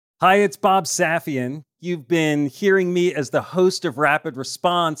Hi, it's Bob Safian. You've been hearing me as the host of Rapid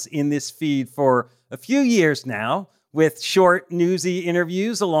Response in this feed for a few years now, with short, newsy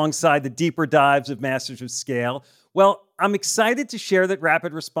interviews alongside the deeper dives of Masters of Scale. Well, I'm excited to share that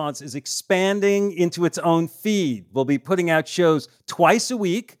Rapid Response is expanding into its own feed. We'll be putting out shows twice a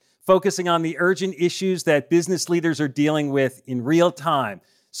week, focusing on the urgent issues that business leaders are dealing with in real time.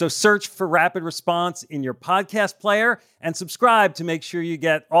 So search for Rapid Response in your podcast player and subscribe to make sure you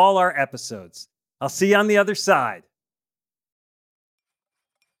get all our episodes. I'll see you on the other side.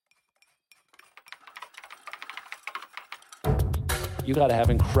 You got to have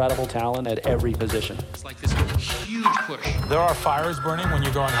incredible talent at every position. It's like this huge push. There are fires burning when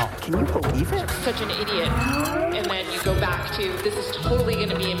you're going home. Can you believe it? Such an idiot. And then you go back to, this is totally going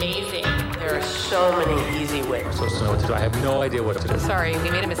to be amazing. There are so many easy ways. I'm supposed to know what to do. I have no idea what to do. Sorry,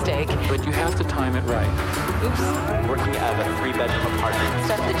 we made a mistake. But you have to time it right. Oops. Working out of a 3-bedroom apartment.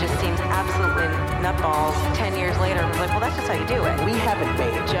 Stuff that just seems absolutely nutballs 10 years later. I was like, well, that's just how you do it. We haven't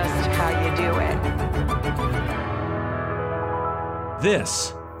made it. Just how you do it.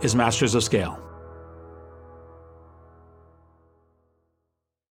 This is Masters of Scale.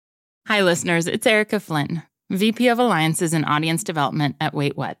 Hi, listeners. It's Erica Flynn, VP of Alliances and Audience Development at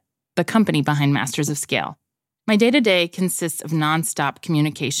Wait What, the company behind Masters of Scale. My day-to-day consists of nonstop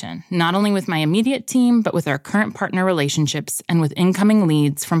communication, not only with my immediate team, but with our current partner relationships and with incoming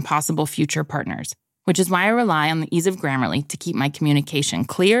leads from possible future partners, which is why I rely on the ease of Grammarly to keep my communication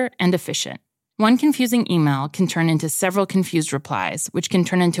clear and efficient. One confusing email can turn into several confused replies, which can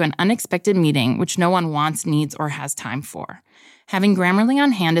turn into an unexpected meeting which no one wants, needs, or has time for. Having Grammarly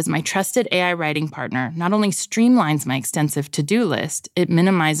on hand as my trusted AI writing partner not only streamlines my extensive to-do list, it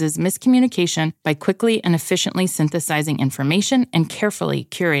minimizes miscommunication by quickly and efficiently synthesizing information and carefully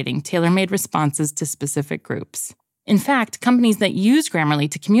curating tailor-made responses to specific groups. In fact, companies that use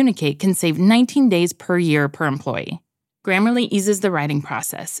Grammarly to communicate can save 19 days per year per employee. Grammarly eases the writing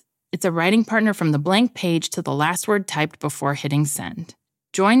process. It's a writing partner from the blank page to the last word typed before hitting send.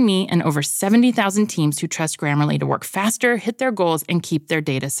 Join me and over 70,000 teams who trust Grammarly to work faster, hit their goals, and keep their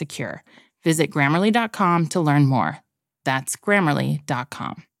data secure. Visit Grammarly.com to learn more. That's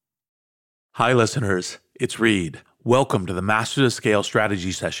Grammarly.com. Hi, listeners. It's Reed. Welcome to the Masters of Scale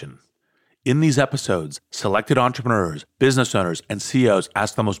strategy session. In these episodes, selected entrepreneurs, business owners, and CEOs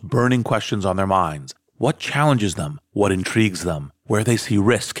ask the most burning questions on their minds. What challenges them? What intrigues them? Where they see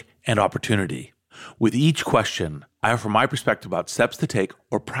risk and opportunity. With each question, I offer my perspective about steps to take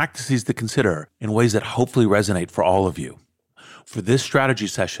or practices to consider in ways that hopefully resonate for all of you. For this strategy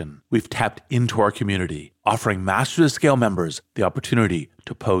session, we've tapped into our community, offering Masters of Scale members the opportunity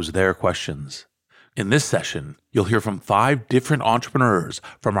to pose their questions. In this session, you'll hear from 5 different entrepreneurs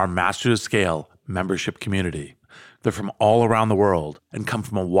from our Masters of Scale membership community. They're from all around the world and come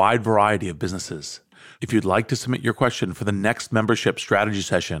from a wide variety of businesses. If you'd like to submit your question for the next membership strategy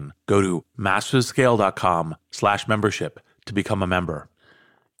session, go to mastersofscale.com/membership to become a member.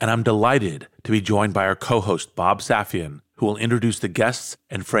 And I'm delighted to be joined by our co-host, Bob Safian, who will introduce the guests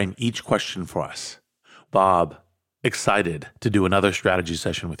and frame each question for us. Bob, excited to do another strategy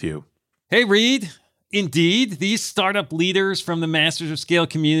session with you. Hey, Reed. Indeed, these startup leaders from the Masters of Scale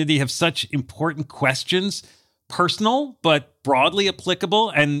community have such important questions. Personal, but broadly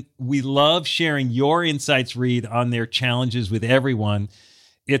applicable, and we love sharing your insights, Reed, on their challenges with everyone.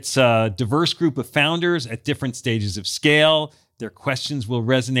 It's a diverse group of founders at different stages of scale. Their questions will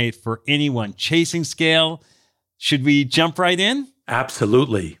resonate for anyone chasing scale. Should we jump right in?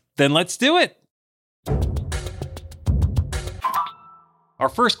 Absolutely. Then let's do it. Our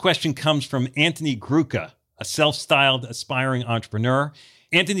first question comes from Anthony Gruca, a self-styled aspiring entrepreneur.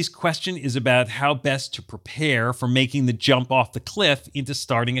 Anthony's question is about how best to prepare for making the jump off the cliff into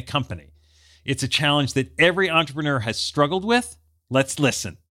starting a company. It's a challenge that every entrepreneur has struggled with. Let's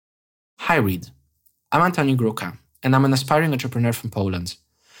listen. Hi, Reed. I'm Antonio Gruca, and I'm an aspiring entrepreneur from Poland,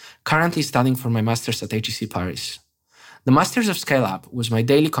 currently studying for my master's at HEC Paris. The Masters of Scale Up was my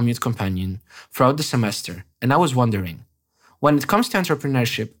daily commute companion throughout the semester, and I was wondering, when it comes to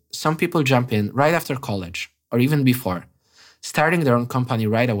entrepreneurship, some people jump in right after college, or even before, starting their own company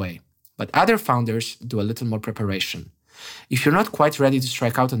right away, but other founders do a little more preparation. If you're not quite ready to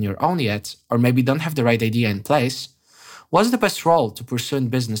strike out on your own yet, or maybe don't have the right idea in place, what's the best role to pursue in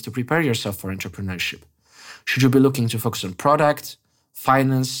business to prepare yourself for entrepreneurship? Should you be looking to focus on product,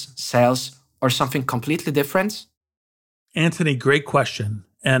 finance, sales, or something completely different? Anthony, great question,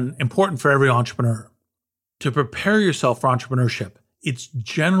 and important for every entrepreneur. To prepare yourself for entrepreneurship, it's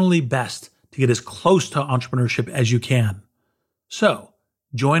generally best to get as close to entrepreneurship as you can. So,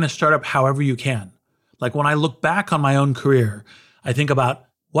 join a startup however you can. Like when I look back on my own career, I think about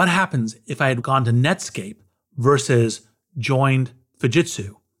what happens if I had gone to Netscape versus joined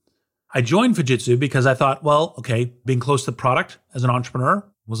Fujitsu? I joined Fujitsu because I thought, well, okay, being close to the product as an entrepreneur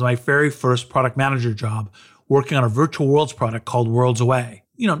was my very first product manager job, working on a virtual worlds product called Worlds Away.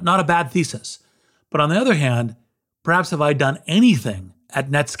 Not a bad thesis. But on the other hand, perhaps have I done anything at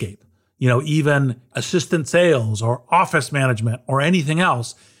Netscape, even assistant sales or office management or anything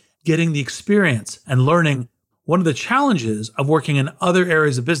else, getting the experience and learning. One of the challenges of working in other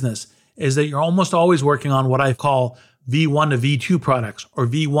areas of business is that you're almost always working on what I call V1 to V2 products or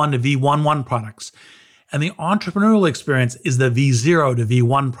V1 to V11 products. And the entrepreneurial experience is the V0 to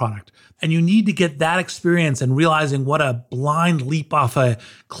V1 product. And you need to get that experience and realizing what a blind leap off a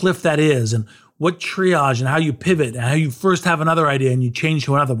cliff that is, and what triage and how you pivot and how you first have another idea and you change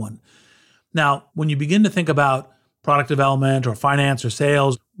to another one. Now, when you begin to think about product development or finance or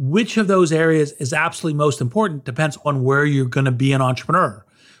sales, which of those areas is absolutely most important depends on where you're going to be an entrepreneur.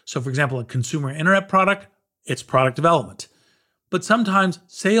 So for example, a consumer internet product, it's product development. But sometimes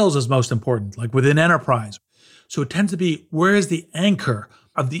sales is most important, like within enterprise. So it tends to be, where is the anchor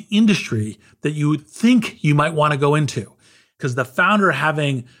of the industry that you think you might want to go into? Because the founder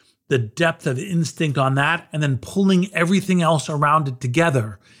having the depth of instinct on that and then pulling everything else around it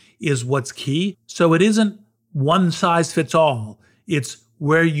together is what's key. So it isn't one size fits all. It's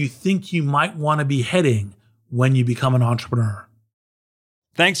where you think you might want to be heading when you become an entrepreneur.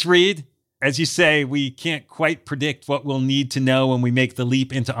 Thanks, Reed. As you say, we can't quite predict what we'll need to know when we make the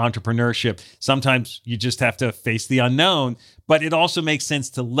leap into entrepreneurship. Sometimes you just have to face the unknown, but it also makes sense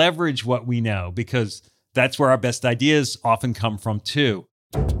to leverage what we know because that's where our best ideas often come from too.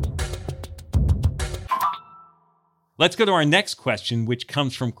 Let's go to our next question, which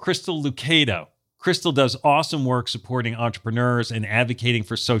comes from Crystal Lucado. Crystal does awesome work supporting entrepreneurs and advocating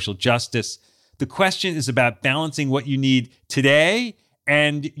for social justice. The question is about balancing what you need today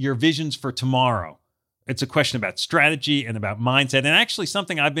and your visions for tomorrow. It's a question about strategy and about mindset, and actually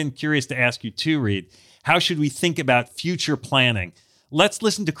something I've been curious to ask you too, Reed. How should we think about future planning? Let's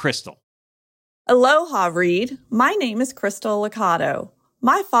listen to Crystal. Aloha, Reed. My name is Crystal Lucado.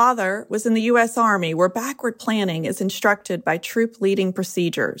 My father was in the U.S. Army, where backward planning is instructed by troop leading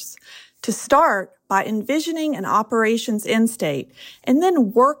procedures. To start by envisioning an operations end state and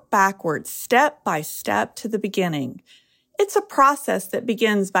then work backwards step by step to the beginning. It's a process that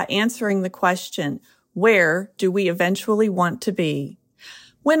begins by answering the question, where do we eventually want to be?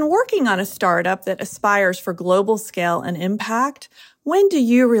 When working on a startup that aspires for global scale and impact, when do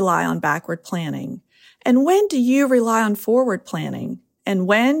you rely on backward planning? And when do you rely on forward planning? And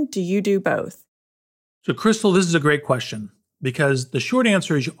when do you do both? So, Crystal, this is a great question because the short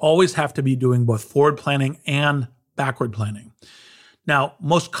answer is you always have to be doing both forward planning and backward planning. Now,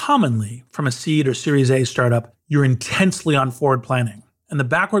 most commonly from a seed or Series A startup, you're intensely on forward planning. And the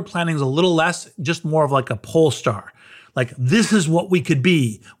backward planning is a little less, just more of like a pole star. Like, this is what we could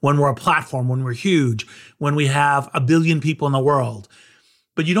be when we're a platform, when we're huge, when we have 1 billion people in the world.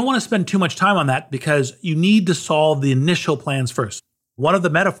 But you don't want to spend too much time on that because you need to solve the initial plans first. One of the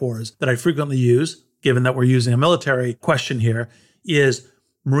metaphors that I frequently use, given that we're using a military question here, is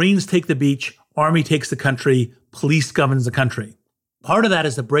Marines take the beach, Army takes the country, police governs the country. Part of that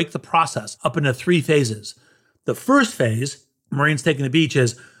is to break the process up into 3 phases. The first phase, Marines taking the beach,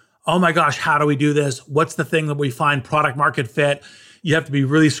 is, oh my gosh, how do we do this? What's the thing that we find product market fit? You have to be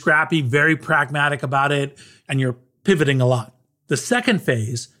really scrappy, very pragmatic about it, and you're pivoting a lot. The second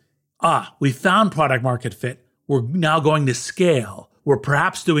phase, we found product market fit. We're now going to scale. We're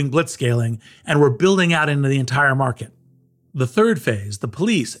perhaps doing blitz scaling, and we're building out into the entire market. The third phase, the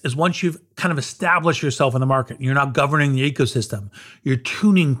police, is once you've kind of established yourself in the market, you're now governing the ecosystem, you're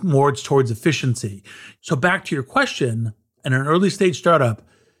tuning more towards efficiency. So back to your question, in an early stage startup,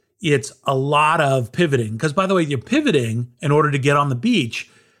 it's a lot of pivoting. Because by the way, you're pivoting in order to get on the beach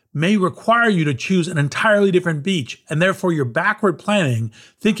may require you to choose an entirely different beach. And therefore your backward planning,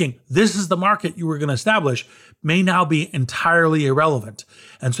 thinking this is the market you were going to establish, may now be entirely irrelevant.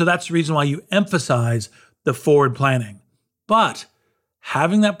 And so that's the reason why you emphasize the forward planning. But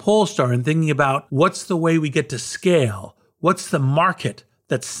having that pole star and thinking about what's the way we get to scale, what's the market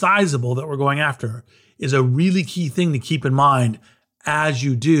that's sizable that we're going after, is a really key thing to keep in mind as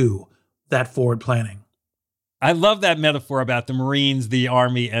you do that forward planning. I love that metaphor about the Marines, the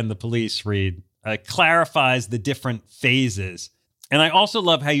Army, and the police, Reed. It clarifies the different phases. And I also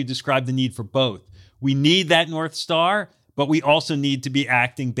love how you describe the need for both. We need that North Star, but we also need to be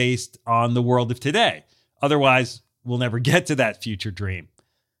acting based on the world of today. Otherwise, we'll never get to that future dream.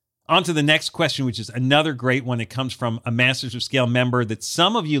 On to the next question, which is another great one. It comes from a Masters of Scale member that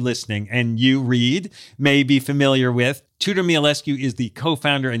some of you listening, and you, Reed, may be familiar with. Tudor Mialescu is the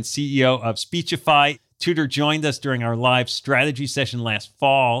co-founder and CEO of Speechify. Tudor joined us during our live strategy session last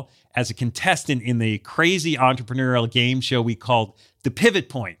fall as a contestant in the crazy entrepreneurial game show we called The Pivot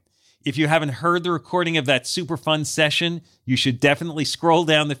Point. If you haven't heard the recording of that super fun session, you should definitely scroll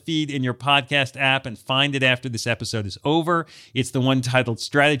down the feed in your podcast app and find it after this episode is over. It's the one titled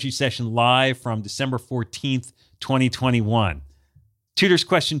Strategy Session Live from December 14th, 2021. Tudor's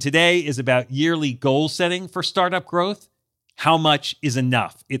question today is about yearly goal setting for startup growth. How much is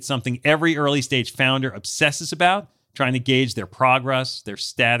enough? It's something every early stage founder obsesses about, trying to gauge their progress, their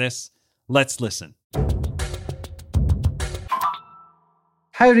status. Let's listen.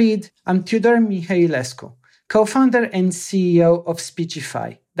 Hi, Reed. I'm Tudor Mihailescu, co-founder and CEO of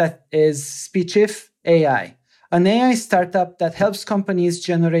Speechify, that is Speechif AI, an AI startup that helps companies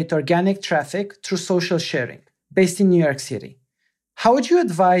generate organic traffic through social sharing, based in New York City. How would you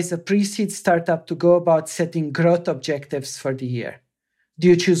advise a pre-seed startup to go about setting growth objectives for the year? Do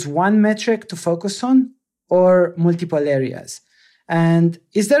you choose one metric to focus on or multiple areas? And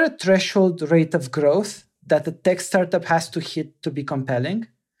is there a threshold rate of growth that a tech startup has to hit to be compelling?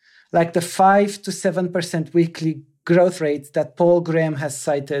 Like the 5 to 7% weekly growth rates that Paul Graham has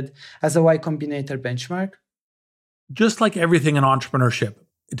cited as a Y Combinator benchmark? Just like everything in entrepreneurship,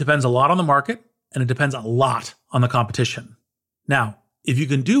 it depends a lot on the market and it depends a lot on the competition. Now, if you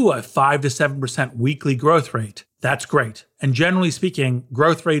can do a 5 to 7% weekly growth rate, that's great. And generally speaking,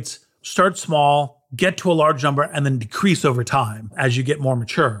 growth rates start small, get to a large number, and then decrease over time as you get more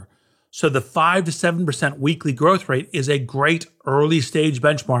mature. So the 5 to 7% weekly growth rate is a great early stage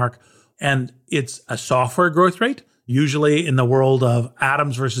benchmark, and it's a software growth rate. Usually in the world of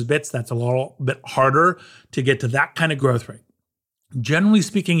atoms versus bits, that's a little bit harder to get to that kind of growth rate. Generally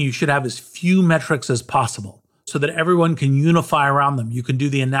speaking, you should have as few metrics as possible so that everyone can unify around them. You can do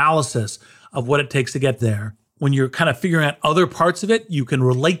the analysis of what it takes to get there. When you're kind of figuring out other parts of it, you can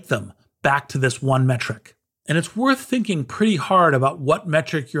relate them back to this one metric. And it's worth thinking pretty hard about what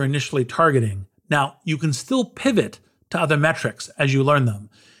metric you're initially targeting. Now, you can still pivot to other metrics as you learn them.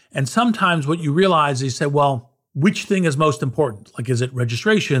 And sometimes what you realize is you say, well, which thing is most important? Like, is it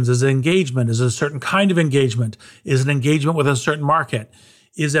registrations? Is it engagement? Is it a certain kind of engagement? Is it engagement with a certain market?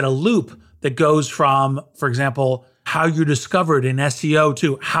 Is it a loop that goes from, for example, how you're discovered in SEO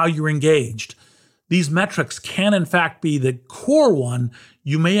to how you're engaged? These metrics can, in fact, be the core one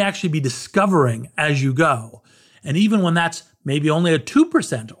you may actually be discovering as you go. And even when that's maybe only a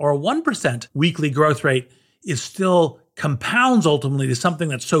 2% or a 1% weekly growth rate, it still compounds ultimately to something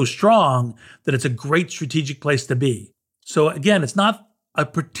that's so strong that it's a great strategic place to be. So again, it's not a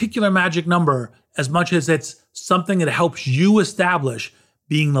particular magic number as much as it's something that helps you establish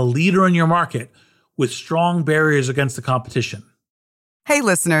being the leader in your market with strong barriers against the competition. Hey,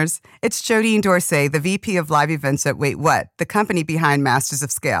 listeners, it's Jodine Dorsey, the VP of Live Events at Wait What, the company behind Masters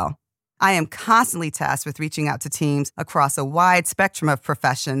of Scale. I am constantly tasked with reaching out to teams across a wide spectrum of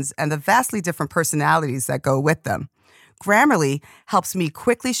professions and the vastly different personalities that go with them. Grammarly helps me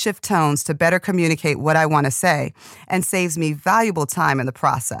quickly shift tones to better communicate what I want to say and saves me valuable time in the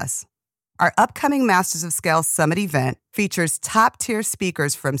process. Our upcoming Masters of Scale Summit event features top-tier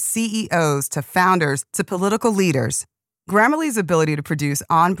speakers from CEOs to founders to political leaders. Grammarly's ability to produce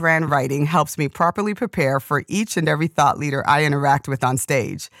on-brand writing helps me properly prepare for each and every thought leader I interact with on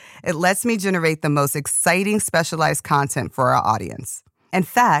stage. It lets me generate the most exciting specialized content for our audience. In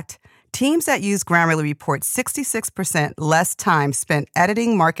fact, teams that use Grammarly report 66% less time spent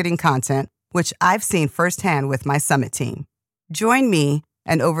editing marketing content, which I've seen firsthand with my Summit team. Join me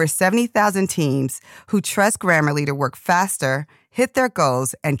and over 70,000 teams who trust Grammarly to work faster, hit their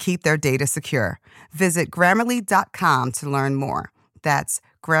goals, and keep their data secure. Visit Grammarly.com to learn more. That's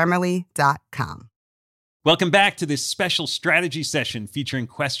Grammarly.com. Welcome back to this special strategy session featuring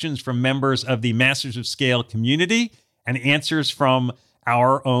questions from members of the Masters of Scale community and answers from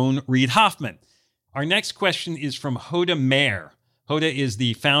our own Reid Hoffman. Our next question is from Hoda Mayer. Hoda is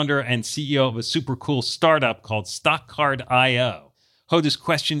the founder and CEO of a super cool startup called StockCard.io. Hoda's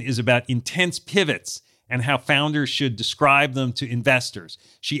question is about intense pivots and how founders should describe them to investors.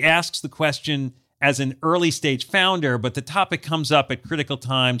 She asks the question as an early stage founder, but the topic comes up at critical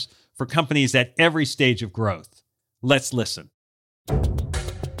times for companies at every stage of growth. Let's listen.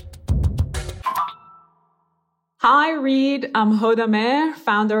 Hi, Reid. I'm Hoda Mayer,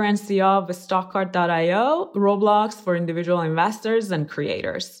 founder and CEO of StockCard.io, Roblox for individual investors and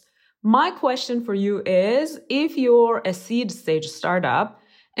creators. My question for you is, if you're a seed stage startup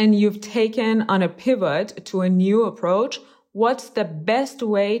and you've taken on a pivot to a new approach, what's the best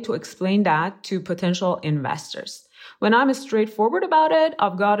way to explain that to potential investors? When I'm straightforward about it,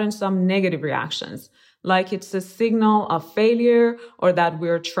 I've gotten some negative reactions, like it's a signal of failure or that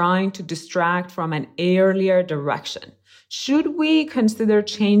we're trying to distract from an earlier direction. Should we consider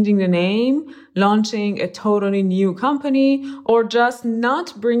changing the name, launching a totally new company, or just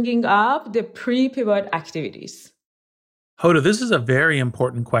not bringing up the pre-pivot activities? Hoda, this is a very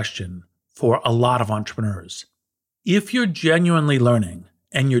important question for a lot of entrepreneurs. If you're genuinely learning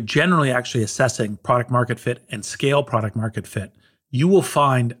and you're generally actually assessing product market fit and scale product market fit, you will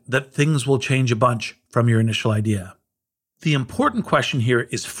find that things will change a bunch from your initial idea. The important question here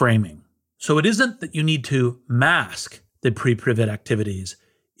is framing. So it isn't that you need to mask the pre-pivot activities,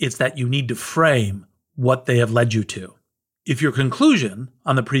 it's that you need to frame what they have led you to. If your conclusion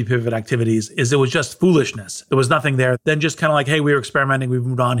on the pre-pivot activities is it was just foolishness, there was nothing there, then just kind of like, hey, we were experimenting, we've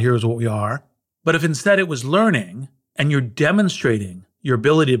moved on, here's what we are. But if instead it was learning and you're demonstrating your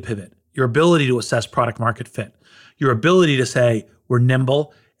ability to pivot, your ability to assess product market fit, your ability to say we're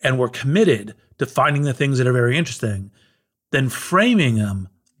nimble and we're committed to finding the things that are very interesting, then framing them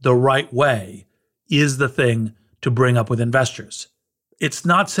the right way is the thing to bring up with investors. It's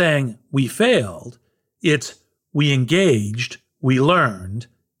not saying we failed, it's we engaged, we learned,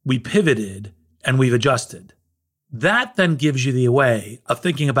 we pivoted, and we've adjusted. That then gives you the way of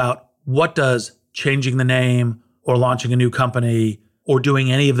thinking about what does changing the name or launching a new company or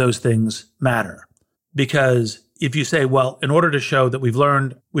doing any of those things matter. Because if you say, well, in order to show that we've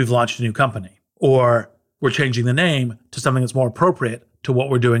learned, we've launched a new company, or we're changing the name to something that's more appropriate to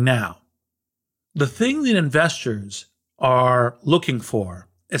what we're doing now. The thing that investors are looking for,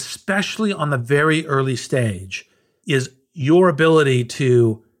 especially on the very early stage, is your ability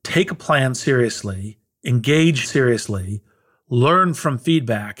to take a plan seriously, engage seriously, learn from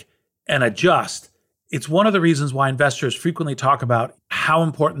feedback, and adjust. It's one of the reasons why investors frequently talk about how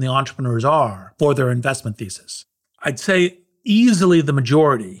important the entrepreneurs are for their investment thesis. I'd say easily the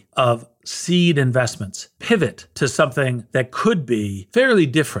majority of seed investments pivot to something that could be fairly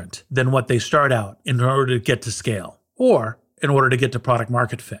different than what they start out in order to get to scale or in order to get to product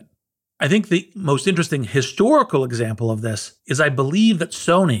market fit. I think the most interesting historical example of this is I believe that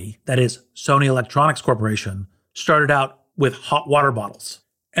Sony, that is Sony Electronics Corporation, started out with hot water bottles.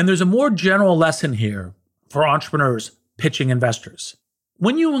 And there's a more general lesson here for entrepreneurs pitching investors.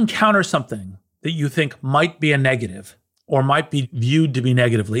 When you encounter something that you think might be a negative or might be viewed to be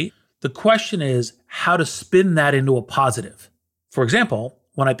negatively, the question is how to spin that into a positive. For example,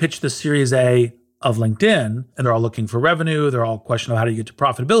 when I pitched the Series A of LinkedIn, and they're all looking for revenue, they're all questioning how do you get to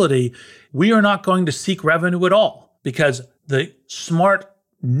profitability, we are not going to seek revenue at all because the smart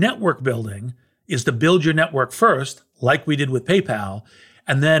network building is to build your network first, like we did with PayPal,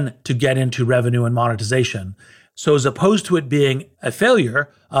 and then to get into revenue and monetization. So as opposed to it being a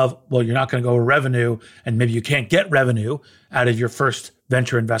failure of, well, you're not going to go with revenue and maybe you can't get revenue out of your first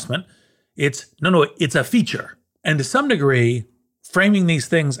venture investment, it's a feature. And to some degree, framing these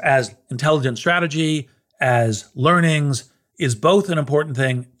things as intelligent strategy, as learnings, is both an important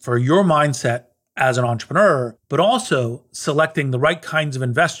thing for your mindset as an entrepreneur, but also selecting the right kinds of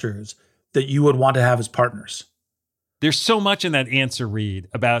investors that you would want to have as partners. There's so much in that answer, Reed,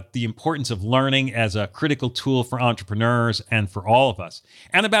 about the importance of learning as a critical tool for entrepreneurs and for all of us,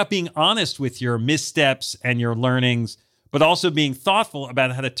 and about being honest with your missteps and your learnings, but also being thoughtful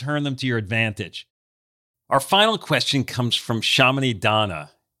about how to turn them to your advantage. Our final question comes from Shamini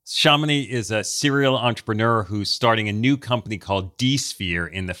Dana. Shamini is a serial entrepreneur who's starting a new company called D-Sphere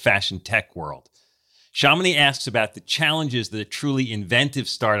in the fashion tech world. Shamini asks about the challenges that a truly inventive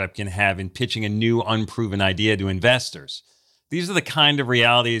startup can have in pitching a new, unproven idea to investors. These are the kind of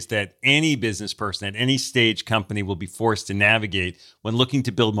realities that any business person at any stage company will be forced to navigate when looking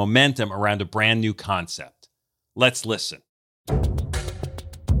to build momentum around a brand new concept. Let's listen.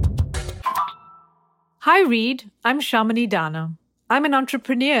 Hi, Reed. I'm Shamini Dana. I'm an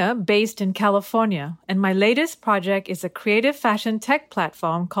entrepreneur based in California, and my latest project is a creative fashion tech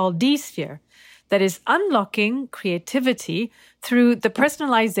platform called D-Sphere that is unlocking creativity through the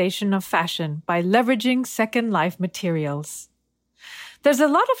personalization of fashion by leveraging Second Life materials. There's a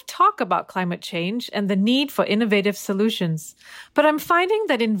lot of talk about climate change and the need for innovative solutions, but I'm finding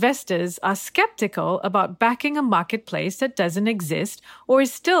that investors are skeptical about backing a marketplace that doesn't exist or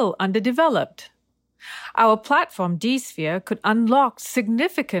is still underdeveloped. Our platform, D-Sphere, could unlock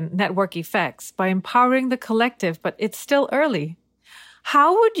significant network effects by empowering the collective, but it's still early.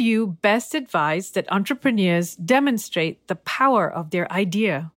 How would you best advise that entrepreneurs demonstrate the power of their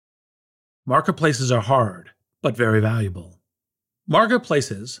idea? Marketplaces are hard, but very valuable.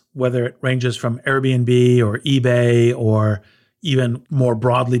 Marketplaces, whether it ranges from Airbnb or eBay or even more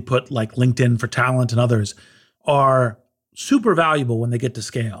broadly put like LinkedIn for talent and others, are super valuable when they get to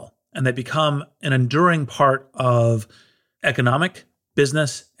scale and they become an enduring part of economic,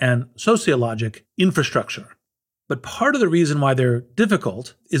 business, and sociologic infrastructure. But part of the reason why they're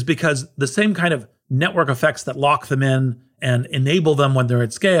difficult is because the same kind of network effects that lock them in and enable them when they're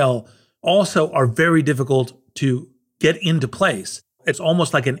at scale also are very difficult to get into place. It's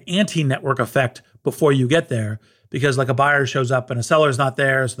almost like an anti-network effect before you get there, because like a buyer shows up and a seller's not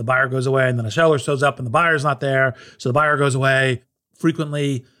there, so the buyer goes away, and then a seller shows up and the buyer's not there, so the buyer goes away.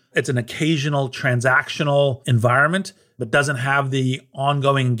 Frequently, it's an occasional transactional environment, but doesn't have the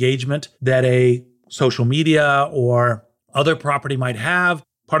ongoing engagement that a social media or other property might have.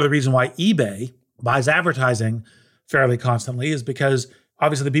 Part of the reason why eBay buys advertising fairly constantly is because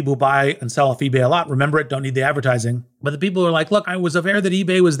obviously the people who buy and sell off eBay a lot remember it, don't need the advertising. But the people who are like, look, I was aware that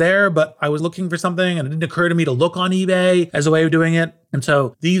eBay was there, but I was looking for something and it didn't occur to me to look on eBay as a way of doing it. And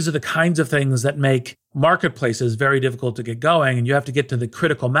so these are the kinds of things that make marketplaces very difficult to get going. And you have to get to the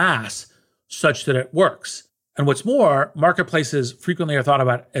critical mass such that it works. And what's more, marketplaces frequently are thought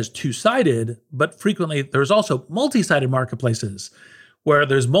about as two-sided, but frequently there's also multi-sided marketplaces where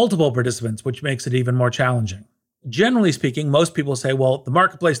there's multiple participants, which makes it even more challenging. Generally speaking, most people say, well, the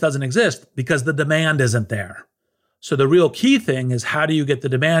marketplace doesn't exist because the demand isn't there. So the real key thing is, how do you get the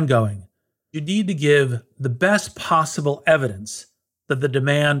demand going? You need to give the best possible evidence that the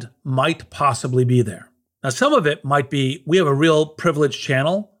demand might possibly be there. Now, some of it might be, we have a real privileged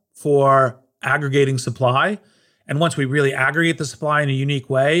channel for aggregating supply. And once we really aggregate the supply in a unique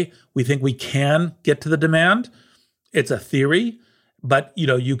way, we think we can get to the demand. It's a theory, but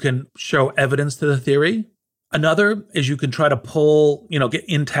you can show evidence to the theory. Another is you can try to pull, get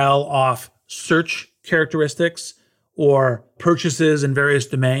intel off search characteristics or purchases in various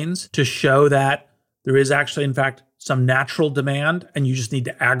domains to show that there is actually, in fact, some natural demand and you just need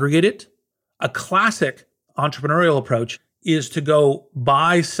to aggregate it. A classic entrepreneurial approach is to go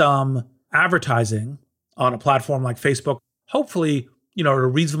buy some advertising on a platform like Facebook, hopefully, at a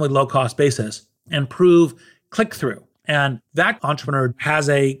reasonably low cost basis, and prove click-through. And that entrepreneur has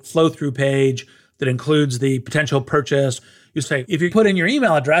a flow-through page that includes the potential purchase. You say, if you put in your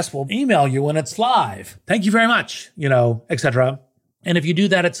email address, we'll email you when it's live. Thank you very much, et cetera. And if you do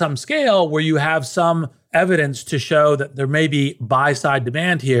that at some scale where you have some evidence to show that there may be buy-side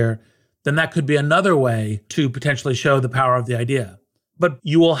demand here, then that could be another way to potentially show the power of the idea. But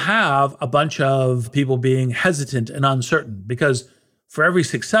you will have a bunch of people being hesitant and uncertain, because for every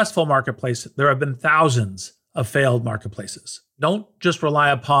successful marketplace, there have been thousands of failed marketplaces. Don't just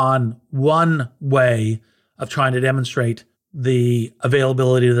rely upon one way of trying to demonstrate the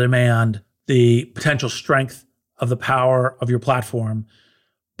availability of the demand, the potential strength of the power of your platform,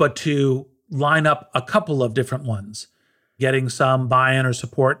 but to line up a couple of different ones, getting some buy-in or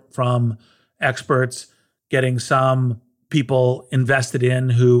support from experts, getting some people invested in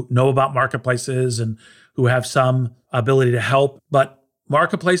who know about marketplaces and who have some ability to help. But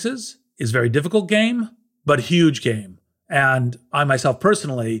marketplaces is a very difficult game, but huge game. And I myself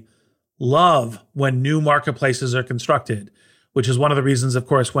personally love when new marketplaces are constructed, which is one of the reasons, of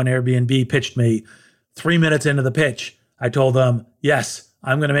course, when Airbnb pitched me 3 minutes into the pitch, I told them, yes,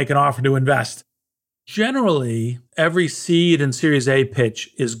 I'm going to make an offer to invest. Generally, every seed and Series A pitch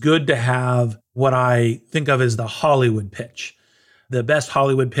is good to have what I think of as the Hollywood pitch. The best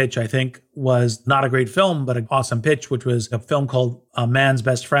Hollywood pitch, I think, was not a great film, but an awesome pitch, which was a film called A Man's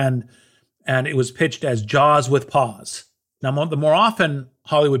Best Friend. And it was pitched as Jaws with Paws. Now, the more often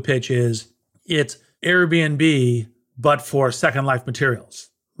Hollywood pitch is, it's Airbnb, but for Second Life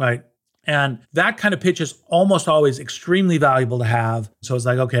materials, right? And that kind of pitch is almost always extremely valuable to have. So it's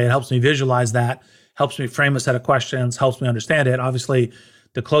like, okay, it helps me visualize that, helps me frame a set of questions, helps me understand it. Obviously,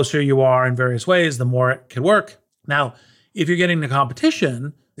 the closer you are in various ways, the more it can work. Now, if you're getting into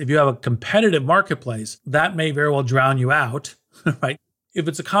competition, if you have a competitive marketplace, that may very well drown you out, right? If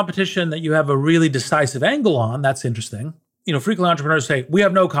it's a competition that you have a really decisive angle on, that's interesting. Frequently entrepreneurs say, we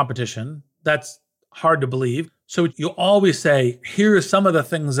have no competition. That's hard to believe. So you always say, here are some of the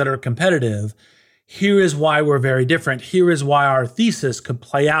things that are competitive. Here is why we're very different. Here is why our thesis could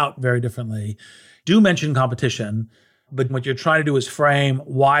play out very differently. Do mention competition, but what you're trying to do is frame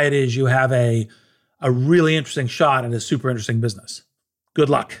why it is you have a really interesting shot at a super interesting business. Good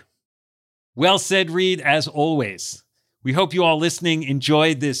luck. Well said, Reed, as always. We hope you all listening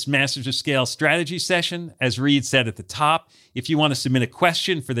enjoyed this Masters of Scale strategy session. As Reed said at the top, if you want to submit a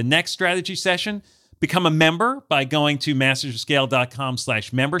question for the next strategy session, become a member by going to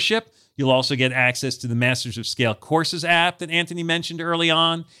mastersofscale.com/membership. You'll also get access to the Masters of Scale Courses app that Anthony mentioned early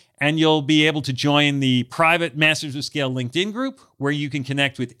on. And you'll be able to join the private Masters of Scale LinkedIn group, where you can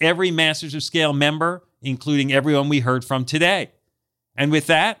connect with every Masters of Scale member, including everyone we heard from today. And with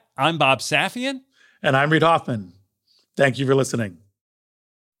that, I'm Bob Safian. And I'm Reid Hoffman. Thank you for listening.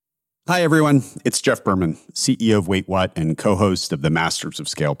 Hi, everyone. It's Jeff Berman, CEO of Wait What and co-host of the Masters of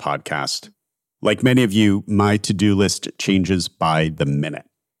Scale podcast. Like many of you, my to-do list changes by the minute.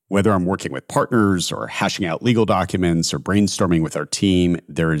 Whether I'm working with partners or hashing out legal documents or brainstorming with our team,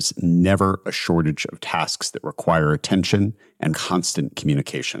 there is never a shortage of tasks that require attention and constant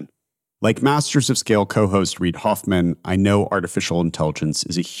communication. Like Masters of Scale co-host Reid Hoffman, I know artificial intelligence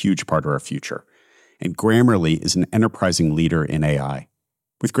is a huge part of our future, and Grammarly is an enterprising leader in AI.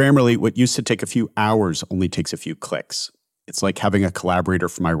 With Grammarly, what used to take a few hours only takes a few clicks. It's like having a collaborator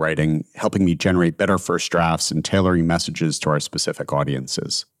for my writing, helping me generate better first drafts and tailoring messages to our specific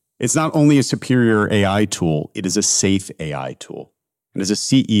audiences. It's not only a superior AI tool, it is a safe AI tool. And as a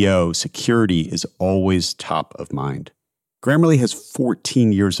CEO, security is always top of mind. Grammarly has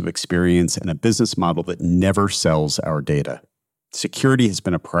 14 years of experience and a business model that never sells our data. Security has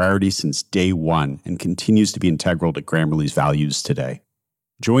been a priority since day one and continues to be integral to Grammarly's values today.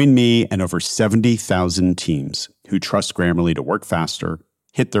 Join me and over 70,000 teams who trust Grammarly to work faster,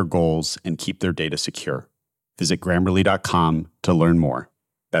 hit their goals, and keep their data secure. Visit Grammarly.com to learn more.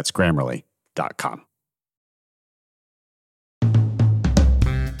 That's Grammarly.com.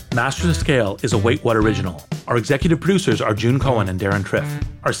 Masters of Scale is a Wait What original. Our executive producers are June Cohen and Darren Triff.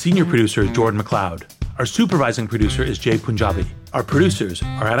 Our senior producer is Jordan McLeod. Our supervising producer is Jay Punjabi. Our producers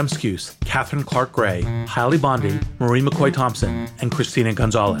are Adam Skuse, Catherine Clark-Gray, Hailey Bondi, Marie McCoy-Thompson, and Christina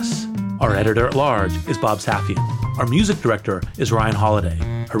Gonzalez. Our editor-at-large is Bob Safian. Our music director is Ryan Holiday.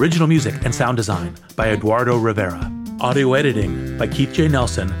 Original music and sound design by Eduardo Rivera. Audio editing by Keith J.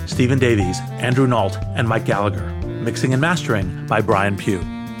 Nelson, Stephen Davies, Andrew Nault, and Mike Gallagher. Mixing and mastering by Brian Pugh.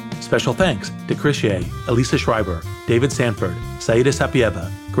 Special thanks to Chris Ye, Elisa Schreiber, David Sanford, Saida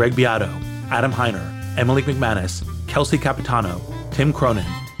Sapieva, Greg Beato, Adam Heiner, Emily McManus, Kelsey Capitano, Tim Cronin,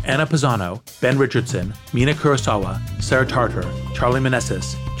 Anna Pisano, Ben Richardson, Mina Kurosawa, Sarah Tartar, Charlie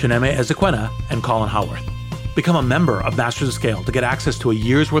Meneses, Chineme Ezequena, and Colin Howarth. Become a member of Masters of Scale to get access to a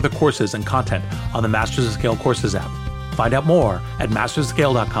year's worth of courses and content on the Masters of Scale Courses app. Find out more at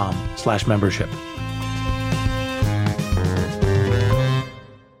mastersofscale.com/membership.